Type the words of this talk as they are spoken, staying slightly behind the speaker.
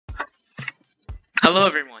Hello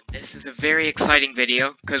everyone, this is a very exciting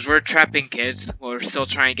video because we're trapping kids while we're still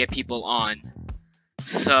trying to get people on.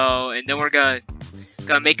 And then we're gonna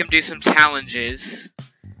make them do some challenges,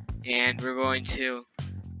 and we're gonna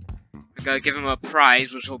give them a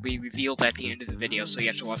prize which will be revealed at the end of the video, so you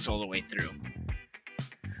have to watch all the way through.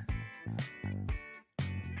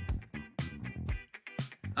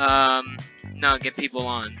 No, get people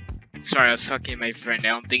on. Sorry, I was talking to my friend.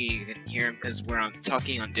 I don't think you can hear him because we're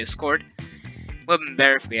talking on Discord. Would have been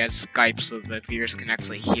better if we had Skype so the viewers can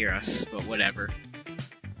actually hear us, but whatever.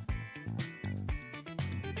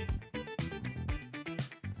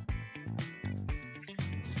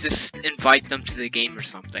 Just invite them to the game or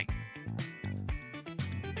something.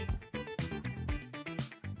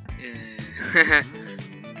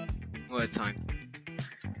 What a time.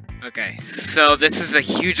 Okay, so this is a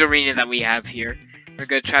huge arena that we have here. We're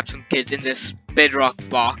gonna trap some kids in this bedrock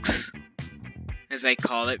box, as I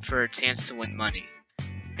call it, for a chance to win money.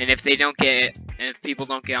 And if they don't get it, and if people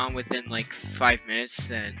don't get on within like 5 minutes,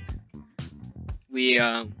 then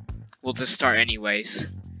we'll just start anyways.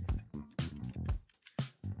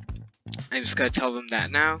 I'm just gonna tell them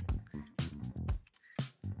that now.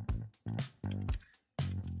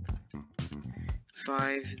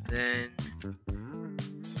 Then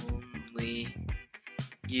only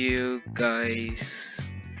you guys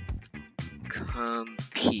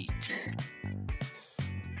compete.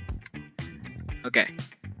 Okay.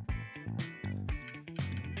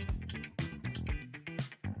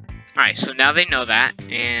 Alright, so now they know that,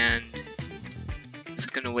 and I'm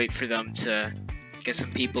just gonna wait for them to get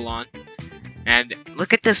some people on. And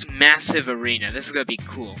look at this massive arena. This is gonna be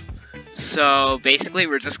cool. So basically,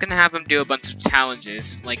 we're just gonna have them do a bunch of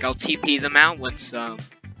challenges. Like, I'll TP them out once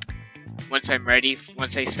I'm ready.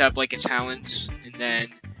 Once I set up like a challenge, and then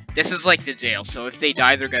this is like the jail. So if they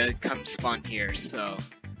die, they're gonna come spawn here. So,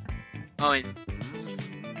 oh, and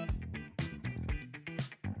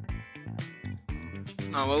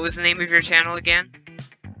what was the name of your channel again?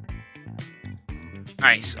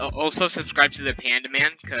 Alright, so also subscribe to the Panda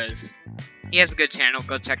Man, because he has a good channel.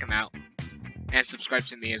 Go check him out. And subscribe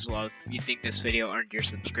to me as well if you think this video earned your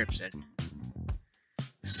subscription.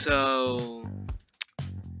 So,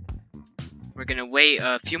 we're gonna wait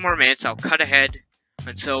a few more minutes. I'll cut ahead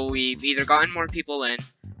until we've either gotten more people in,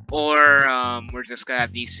 or we're just gonna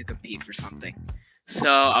have these two compete for something.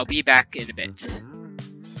 So, I'll be back in a bit.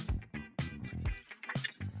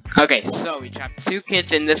 Okay, so we trapped 2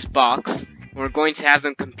 kids in this box. We're going to have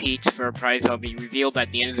them compete for a prize that'll be revealed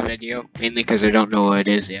at the end of the video, mainly because I don't know what it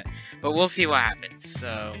is yet. But we'll see what happens.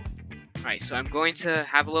 So, alright, so I'm going to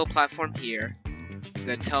have a little platform here. I'm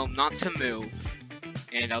going to tell them not to move,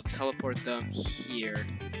 and I'll teleport them here.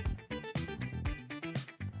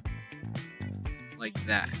 Like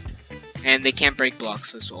that. And they can't break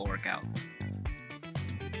blocks, so this will work out.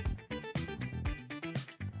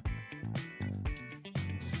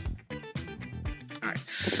 Alright,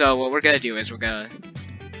 so what we're gonna do is we're gonna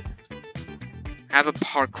have a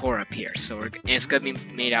parkour up here. So it's gonna be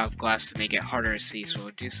made out of glass to make it harder to see. So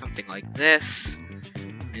we'll do something like this,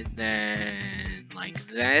 and then like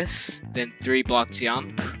this, then 3-block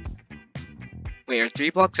jump. Wait, are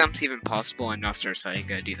 3-block jumps even possible? I'm not sure, so I ain't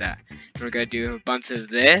gonna do that. We're gonna do a bunch of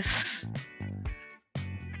this,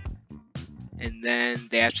 and then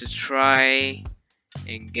they have to try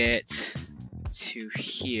and get to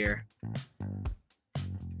here.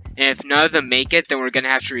 And if none of them make it, then we're gonna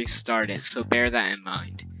have to restart it, so bear that in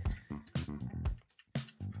mind.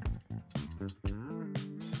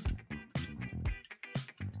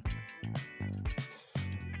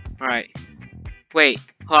 Alright. Wait,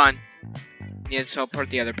 hold on. Need to teleport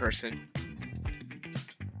the other person.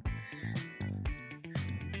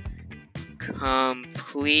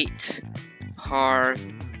 Complete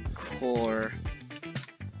parkour.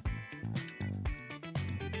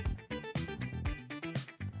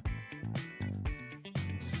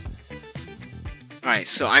 Alright,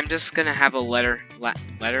 so I'm just gonna have a ladder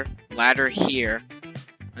here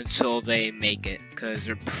until they make it, because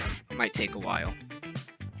it might take a while.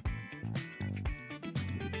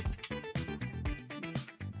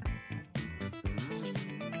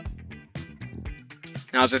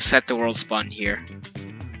 Now I'll just set the world spawn here.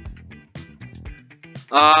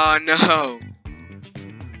 Oh no!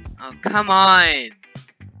 Oh, come on!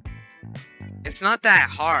 It's not that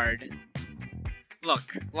hard.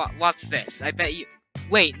 Look, watch this. I bet you.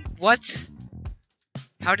 Wait, what?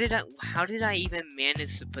 How did I even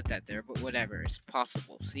manage to put that there? But whatever, it's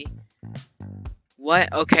possible. See?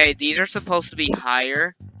 What? Okay, these are supposed to be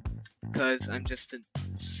higher, because I'm just a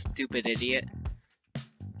stupid idiot.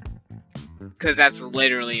 Because that's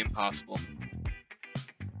literally impossible.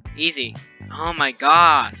 Easy. Oh my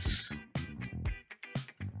gosh.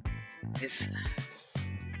 It's...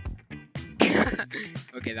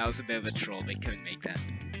 Okay, that was a bit of a troll. They couldn't make that.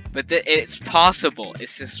 But it's possible.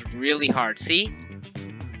 It's just really hard. See?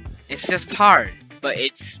 It's just hard. But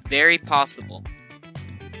it's very possible.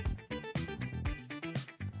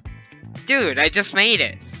 Dude, I just made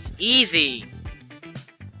it. It's easy.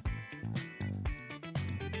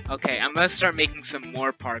 Okay, I'm gonna start making some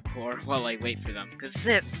more parkour while I wait for them. Cause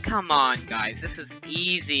come on, guys. This is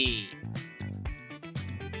easy.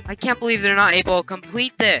 I can't believe they're not able to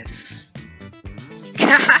complete this.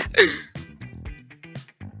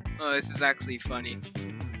 Oh, this is actually funny.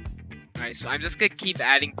 Alright, so I'm just gonna keep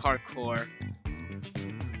adding parkour.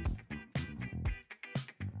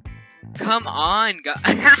 Come on, guys.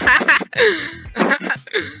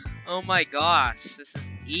 Oh my gosh, this is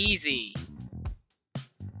easy.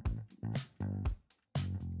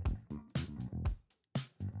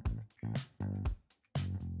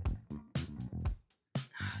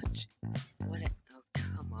 Oh,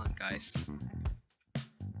 come on, guys.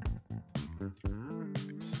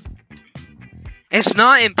 It's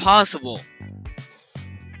not impossible.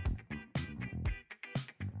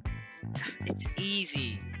 It's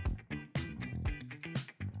easy.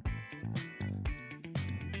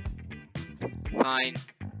 Fine.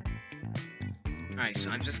 Alright, so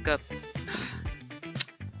I'm just gonna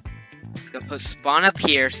put spawn up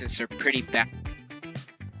here since they're pretty bad.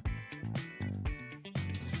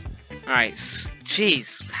 Alright,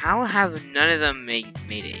 jeez, how have none of them made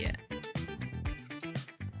it yet?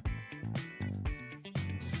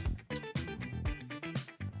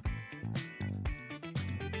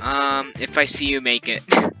 If I see you make it.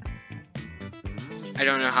 I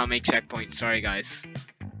don't know how to make checkpoints, sorry guys.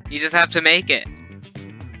 You just have to make it.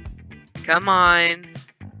 Come on.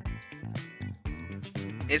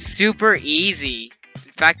 It's super easy.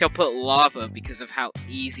 In fact, I'll put lava because of how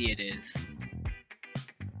easy it is.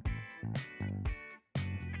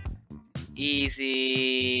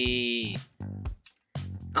 Easy.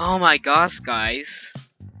 Oh my gosh, guys.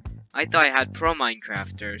 I thought I had pro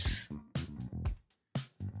Minecrafters.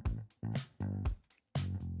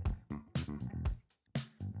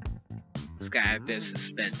 This guy had a bit of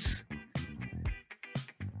suspense.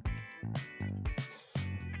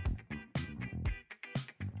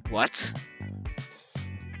 What?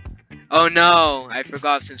 Oh no! I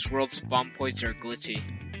forgot since world spawn points are glitchy.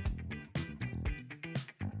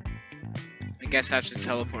 I guess I have to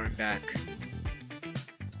teleport him back.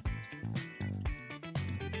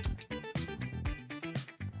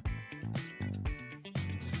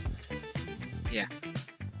 Yeah.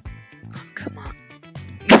 Oh, come on.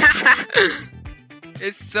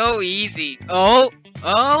 It's so easy. Oh!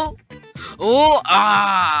 Oh! Oh!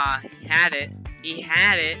 Ah! He had it. He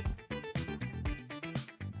had it.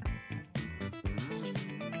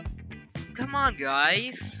 Come on,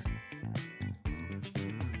 guys.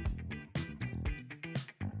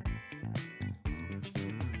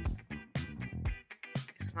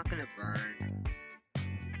 It's not gonna burn.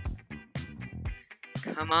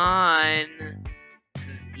 Come on. This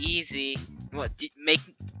is easy. What?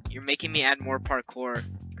 You're making me add more parkour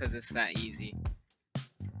because it's that easy.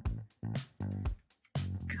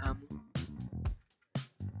 Come.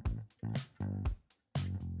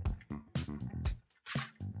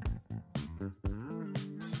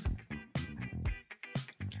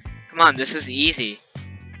 Come on, this is easy.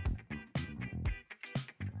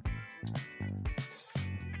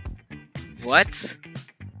 What?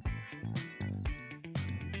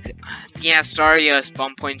 Yeah, sorry,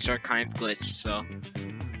 spawn points are kind of glitched, so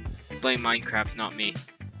blame Minecraft, not me.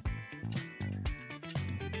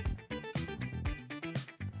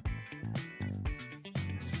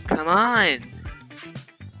 Come on!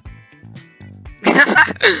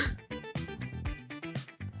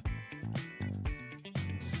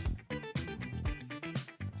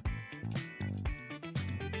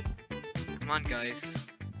 Come on, guys.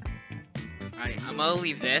 Alright, I'm gonna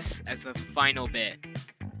leave this as a final bit,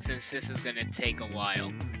 since this is gonna take a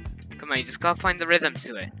while. Come on, you just gotta find the rhythm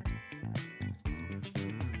to it.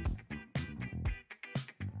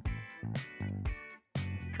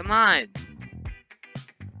 Come on!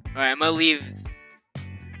 Alright, I'm gonna leave...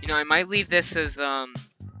 You know, I might leave this as, a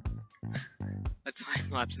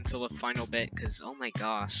time-lapse until the final bit, because, oh my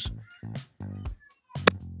gosh.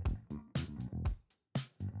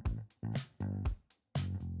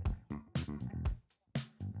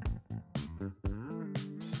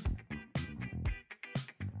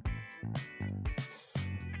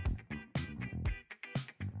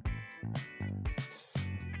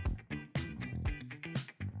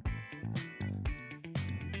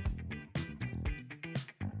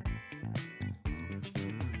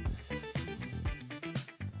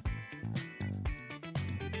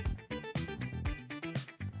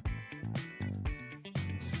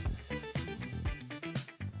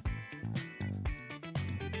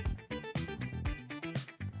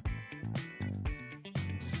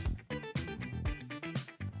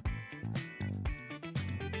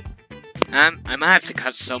 I might have to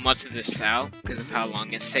cut so much of this out because of how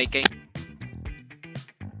long it's taking.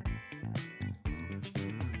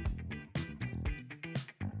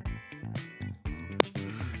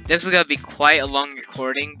 This is gonna be quite a long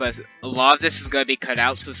recording, but a lot of this is gonna be cut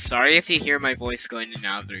out, so sorry if you hear my voice going in and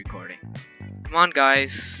out of the recording. Come on,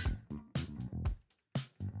 guys.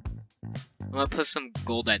 I'm gonna put some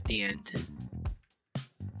gold at the end.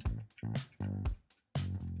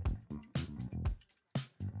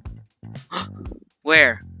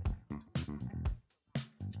 Where?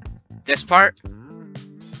 This part?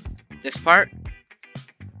 This part?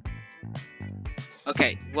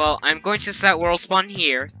 Okay, well, I'm going to set world spawn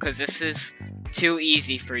here, because this is too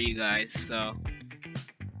easy for you guys, so...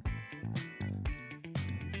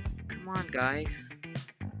 Come on, guys.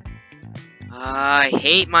 I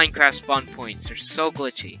hate Minecraft spawn points, they're so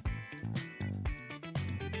glitchy.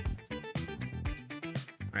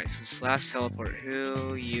 Alright, so slash teleport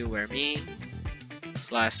who, you, where, me.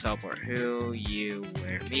 Slash teleport who, you,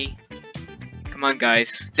 where, me. Come on,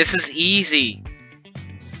 guys. This is easy.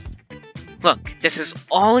 Look, this is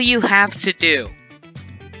all you have to do.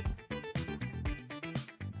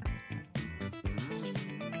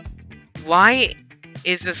 Why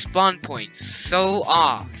is the spawn point so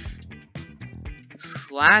off?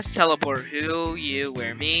 Slash teleport who, you,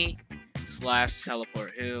 where, me. Slash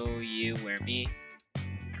teleport who, you, where, me.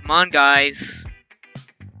 Come on, guys.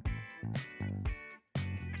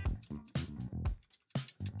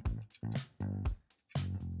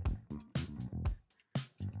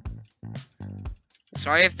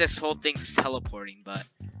 Sorry if this whole thing's teleporting, but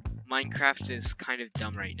Minecraft is kind of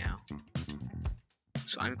dumb right now.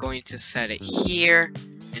 So I'm going to set it here,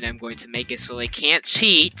 and I'm going to make it so they can't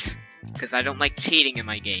cheat, because I don't like cheating in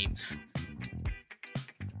my games.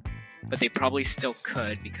 But they probably still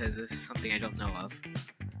could, because this is something I don't know of.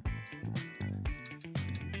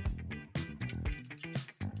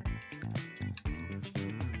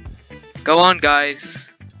 Go on, guys.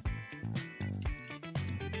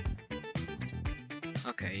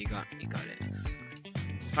 Okay, you got it.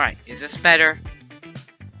 Alright, is this better?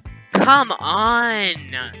 Come on!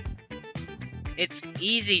 It's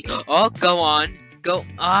easy. Oh, go on. Go.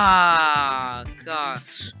 Ah,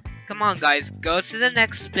 gosh. Come on, guys. Go to the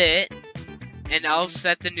next bit, and I'll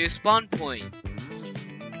set the new spawn point.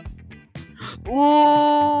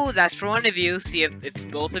 Ooh, that's for one of you. See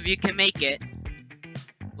if both of you can make it.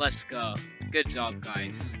 Let's go. Good job,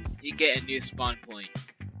 guys. You get a new spawn point.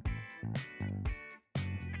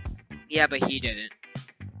 Yeah, but he didn't.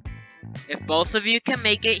 If both of you can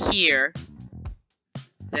make it here,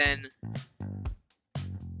 then...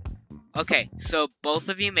 Okay, so both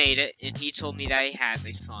of you made it, and he told me that he has.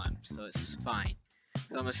 I saw him, so it's fine.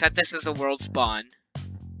 So I'm gonna set this as a world spawn.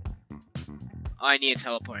 Oh, I need to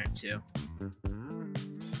teleport him too.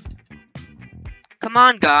 Come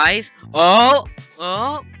on, guys. Oh!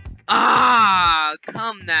 Oh! Ah!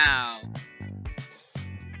 Come now!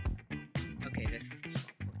 Okay, this is the spawn point.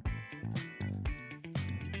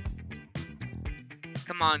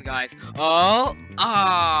 Come on, guys. Oh!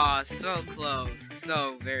 Ah! So close.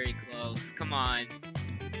 So very close. Come on.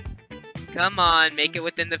 Come on, make it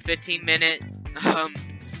within the 15-minute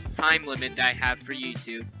time limit that I have for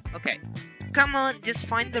YouTube. Okay. Come on, just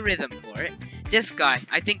find the rhythm for it. This guy,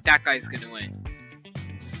 I think that guy's gonna win.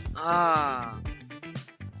 Ah.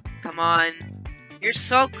 Come on. You're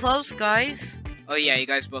so close, guys. Oh yeah, you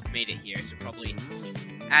guys both made it here, so probably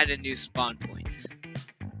add a new spawn point.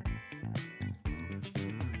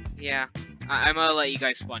 Yeah, I'm gonna let you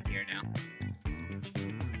guys spawn here now.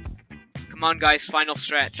 Come on, guys, final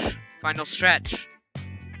stretch. Final stretch.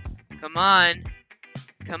 Come on.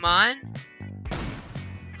 Come on.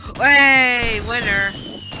 Hey, winner.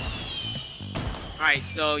 Alright,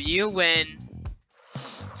 so you win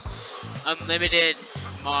unlimited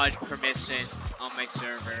mod permissions on my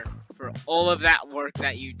server for all of that work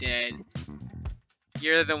that you did.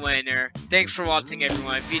 You're the winner. Thanks for watching,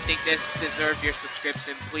 everyone. If you think this deserves your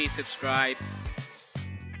subscription, please subscribe.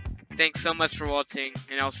 Thanks so much for watching,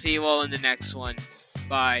 and I'll see you all in the next one.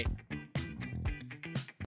 Bye.